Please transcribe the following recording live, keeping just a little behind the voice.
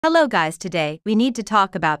Hello guys, today we need to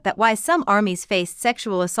talk about that why some ARMYs faced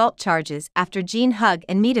sexual assault charges after Jin hug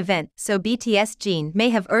and meet event. So BTS Jin may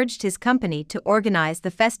have urged his company to organize the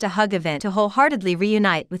Festa Hug event to wholeheartedly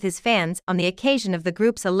reunite with his fans on the occasion of the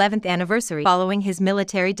group's 11th anniversary following his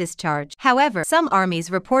military discharge. However, some ARMYs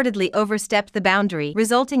reportedly overstepped the boundary,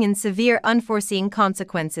 resulting in severe unforeseen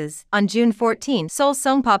consequences. On June 14, Seoul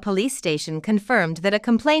Songpa police station confirmed that a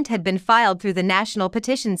complaint had been filed through the national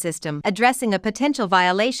petition system addressing a potential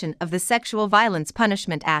violation of the Sexual Violence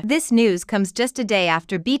Punishment Act. This news comes just a day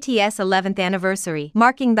after BTS' 11th anniversary,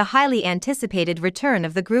 marking the highly anticipated return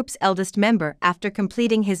of the group's eldest member after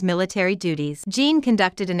completing his military duties. Jin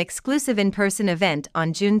conducted an exclusive in-person event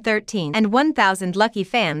on June 13, and 1,000 lucky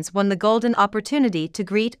fans won the golden opportunity to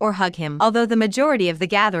greet or hug him. Although the majority of the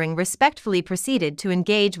gathering respectfully proceeded to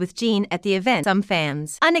engage with Jin at the event, some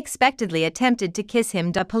fans unexpectedly attempted to kiss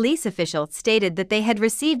him. A police official stated that they had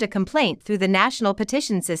received a complaint through the national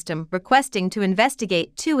petition system requesting to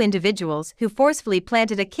investigate two individuals who forcefully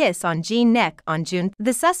planted a kiss on Jin's neck on June.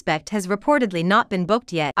 The suspect has reportedly not been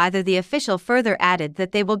booked yet. Either the official further added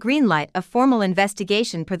that they will greenlight a formal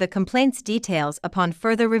investigation per the complaint's details upon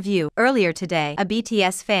further review. Earlier today, a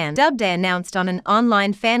BTS fan, Dubbed, announced on an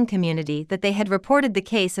online fan community that they had reported the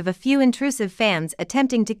case of a few intrusive fans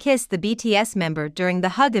attempting to kiss the BTS member during the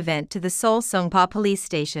hug event to the Seoul Songpa police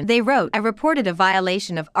station. They wrote, "I reported a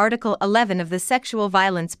violation of Article 11 of the Sexual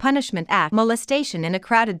Violence Punishment Act, molestation in a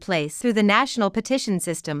crowded place, through the national petition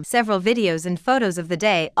system." Several videos and photos of the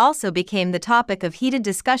day also became the topic of heated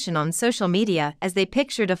discussion on social media as they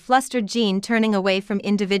pictured a flustered Jin turning away from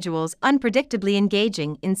individuals unpredictably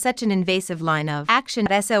engaging in such an invasive line of action.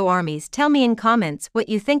 So ARMYs, tell me in comments what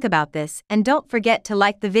you think about this, and don't forget to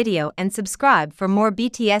like the video and subscribe for more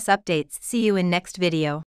BTS updates. See you in next video.